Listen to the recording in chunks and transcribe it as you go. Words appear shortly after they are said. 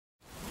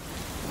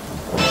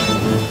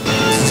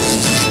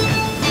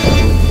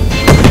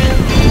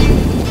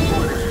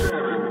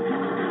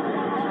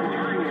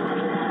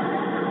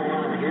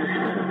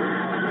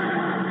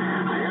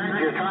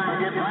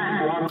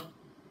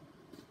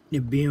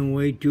You're being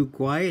way too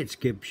quiet,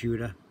 Skip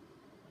Shooter.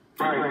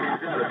 Right, you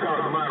gotta talk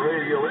to my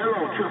radio.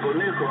 Hello, triple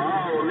nickel,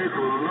 all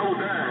nickel, no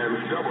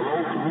dimes, double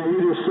O.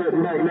 You just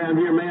sitting back down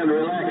here, man,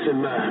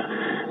 relaxing,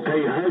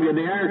 hey, hugging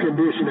the air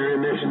conditioner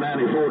in this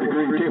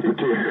 94-degree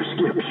temperature.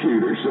 Skip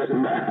Shooter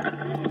sitting back.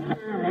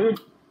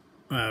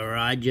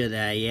 Roger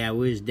that. Yeah,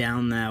 we was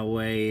down that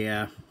way.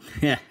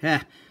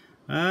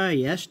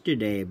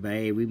 Yesterday,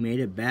 babe. We made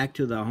it back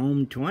to the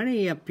home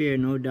 20 up here,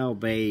 no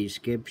doubt, babe.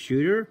 Skip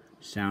Shooter,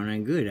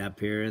 sounding good up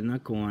here in the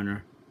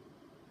corner.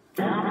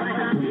 Yeah,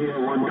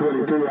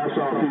 122. I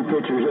saw a few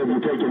pictures of you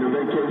taking a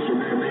vacation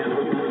there, man.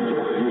 Hope you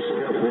enjoy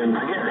yourself. And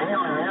I guess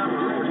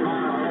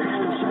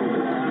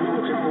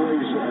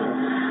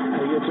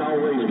it's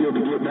always good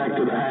to get back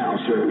to the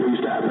house, or at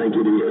least I think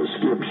it is.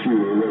 Skip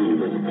Shooter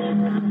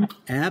waving.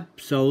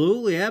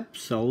 Absolutely,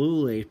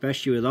 absolutely.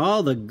 Especially with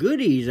all the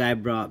goodies I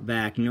brought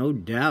back, no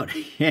doubt.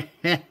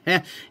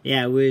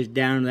 Yeah, we was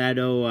down that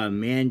old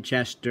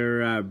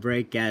Manchester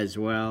break as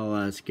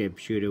well, Skip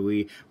Shooter.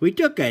 We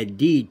took a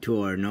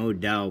detour, no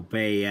doubt.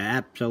 Hey,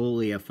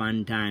 absolutely a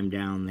fun time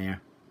down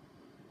there.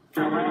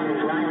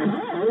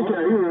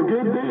 Okay, well,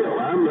 good deal.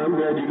 I'm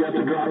glad you got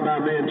to drop by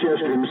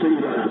Manchester and see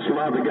some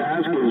of the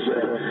guys, because,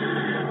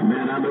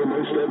 man, I know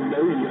most of them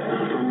know you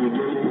from your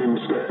gating and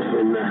stuff,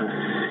 and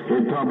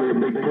it's probably a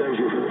big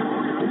pleasure to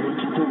meet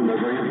you too, my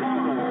friend.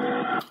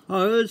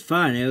 Oh, it was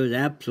fun. It was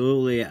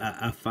absolutely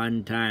a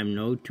fun time.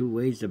 No two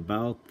ways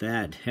about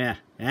that.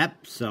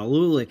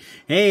 Absolutely.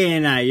 Hey,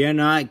 and you're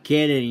not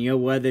kidding. Your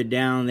weather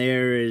down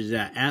there is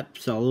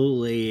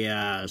absolutely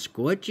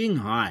scorching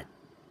hot.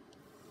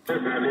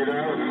 Spring,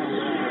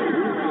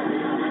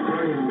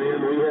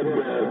 man, we had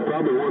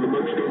probably one of the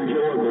most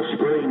enjoyable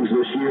springs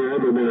this year,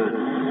 other than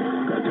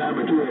a time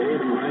or two of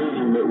heavy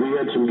rain, but we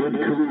had some good,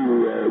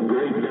 cool,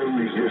 great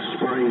days this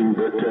spring.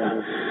 But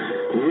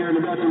here in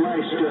about the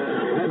last,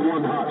 had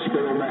one hot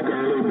spell back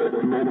early,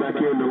 but more back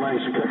here in the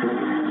last couple of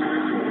weeks,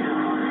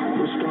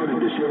 it started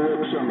to show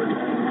up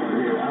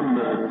summertime here. I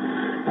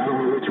don't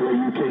know which way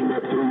you came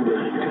up through the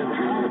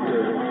country, but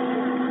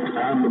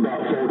I'm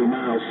about 40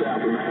 miles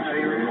south of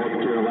here in North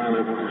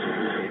Carolina,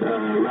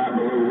 right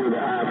below where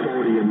the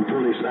I-40 and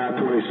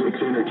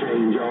I-26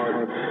 interchange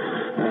are.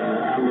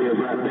 I live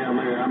right down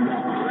there. I'm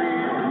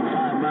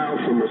about 5 miles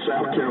from the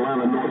South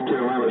Carolina-North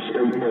Carolina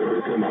state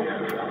border. Come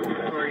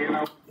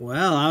on.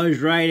 Well, I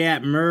was right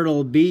at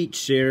Myrtle Beach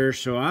here,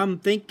 so I'm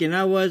thinking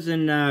I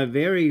wasn't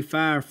very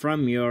far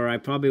from you, or I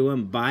probably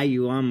went by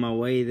you on my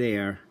way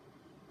there.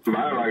 I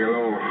like it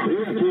all.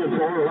 Yeah,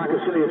 10-4, like I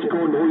say, it's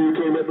according to where you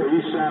came up the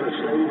east side of the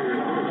state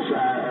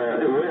or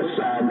the west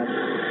side.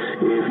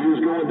 If you was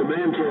going to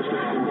Manchester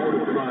and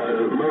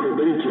Myrtle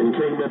Beach and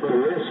came up the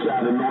west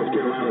side of North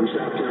Carolina and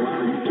South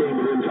Carolina, you came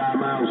within 5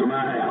 miles of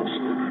my house.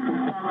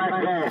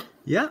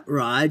 Yeah,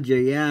 Roger.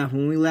 Yeah,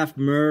 when we left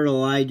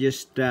Myrtle, I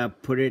just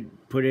put it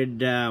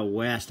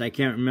west. I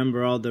can't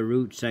remember all the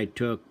routes I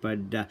took,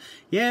 but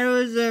yeah, it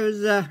was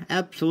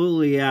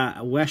absolutely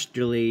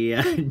westerly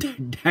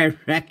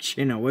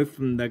direction away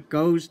from the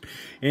coast,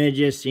 and it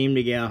just seemed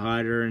to get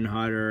hotter and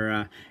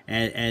hotter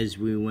as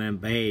we went.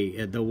 But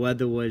hey, the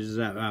weather was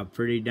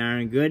pretty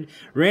darn good.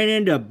 Ran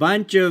into a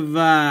bunch of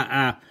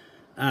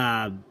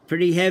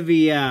pretty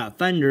heavy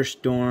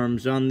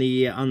thunderstorms on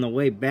the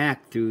way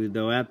back through,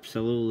 though.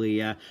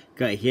 Absolutely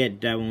got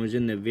hit when I was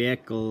in the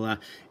vehicle.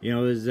 You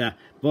know, it was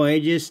boy,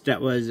 it just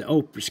was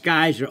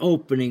skies are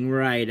opening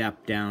right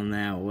up down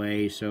that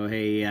way. So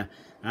hey,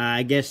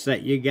 I guess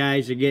that you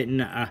guys are getting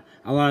a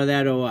lot of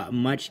that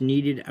much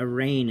needed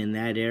rain in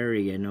that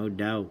area, no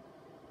doubt.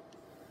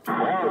 Well,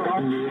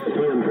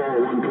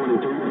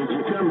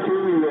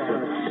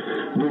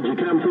 10-4-122. Did you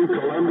come through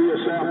Columbia,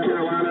 South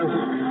Carolina?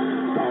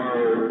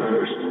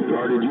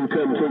 Or did you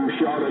come through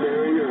Charlotte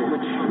area, or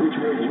which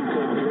way did you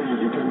come through?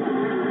 Did you come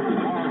through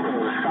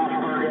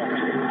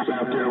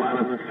South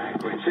Carolina?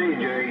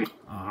 CJ.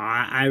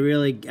 I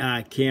really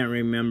can't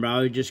remember.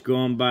 I was just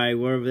going by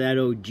wherever that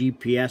old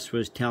GPS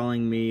was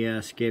telling me,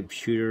 Skip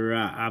Shooter.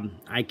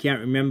 I can't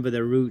remember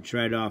the routes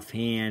right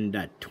offhand.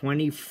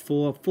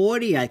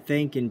 2440, I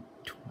think, and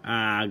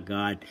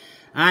God.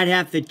 I'd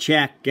have to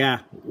check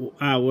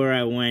where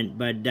I went,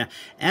 but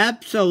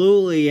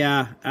absolutely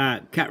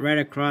cut right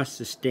across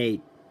the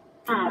state.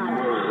 You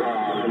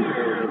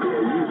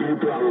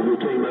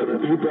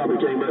probably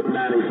came up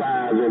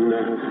 95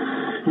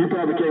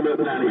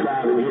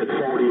 and hit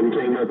 40 and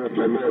came up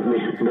above me.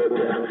 But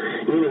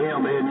anyhow,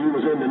 man, you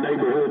was in the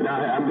neighborhood.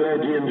 I'm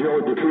glad you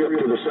enjoyed the trip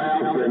to the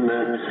south, and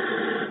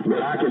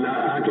but I can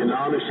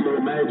honestly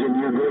imagine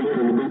you're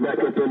grateful to be back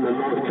up in the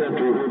north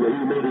country where the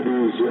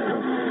humidity's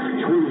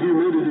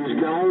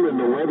gone and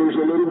the weather's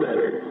a little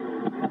better.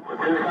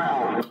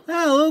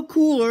 A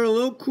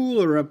little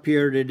cooler up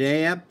here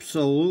today.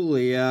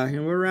 Absolutely.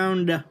 And we're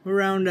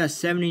around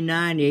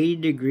 79, 80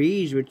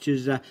 degrees, which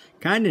is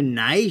kind of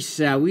nice.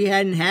 We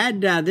hadn't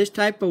had this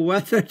type of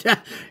weather,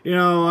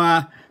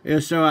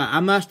 so I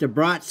must have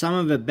brought some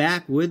of it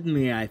back with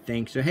me, I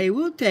think. So hey,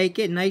 we'll take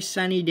it. Nice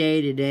sunny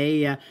day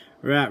today.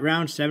 We're at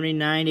around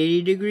 79,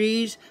 80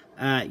 degrees.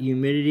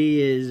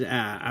 humidity is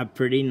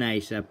pretty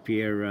nice up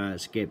here,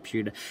 Skip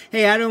Shooter.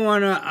 Hey, I don't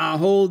want to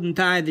hold and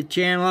tie the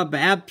channel up. I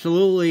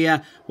absolutely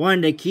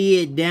wanted to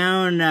key it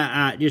down.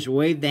 Just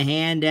wave the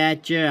hand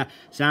at you.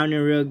 Sounding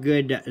real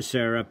good,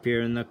 sir, up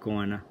here in the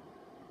corner.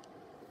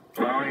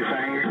 Lonnie,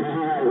 thank you.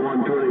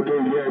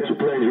 122, yeah, it's a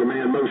pleasure,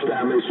 man. Most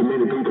time there's so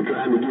many people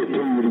trying to get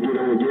to you to get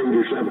on a gate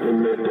or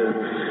something that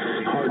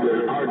hard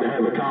to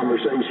have a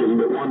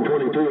conversation. But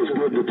 122 is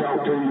good to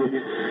talk to you.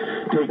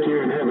 Take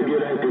care and have a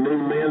good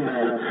afternoon, man.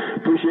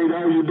 Appreciate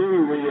all you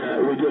do. We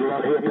get a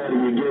lot of help out of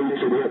your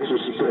gates. It helps us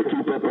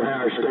keep up with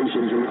how our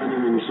stations are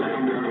running and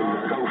sounding.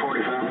 Code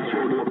 45.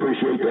 Sure do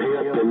appreciate the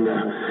help. And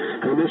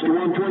hey, Mr.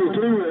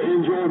 122,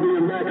 enjoy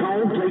being back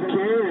home. Take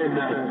care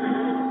and.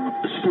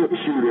 Skip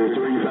Shooter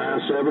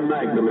 357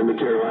 Magnum in the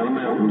Carolina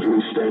Mountains.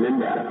 We standing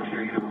by.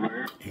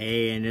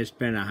 Hey, and it's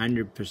been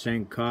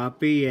 100%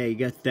 copy. You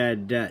got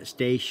that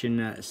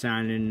station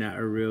sounding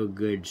real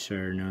good,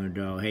 sir. No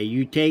doubt. Hey,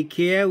 you take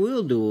care.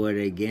 We'll do it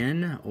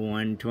again.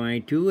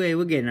 122. Hey,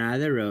 we're getting out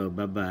of the road.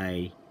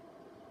 Bye-bye.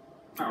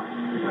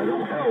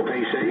 Hello,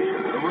 PC.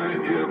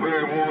 I'm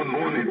at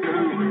 122.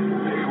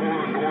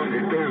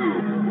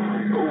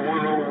 122.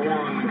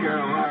 0101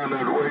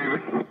 Carolina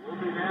waving.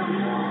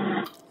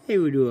 Hey,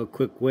 we do a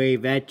quick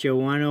wave at you,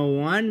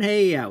 101.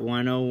 Hey, at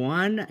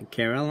 101,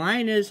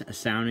 Carolinas,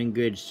 sounding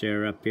good,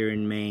 sir, up here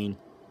in Maine.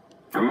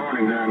 Good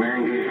morning down there.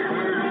 Me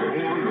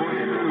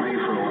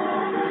for a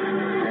while,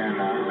 and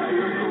I got to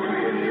go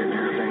ahead and get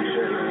everything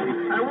set up.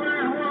 Where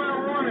is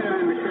 101 at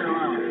in the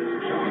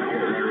Carolinas?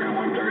 Around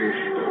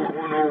 130.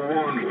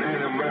 101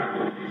 standing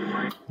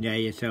by. Yeah,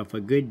 yourself a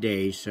good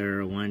day,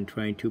 sir.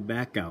 122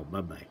 back out.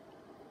 Bye-bye.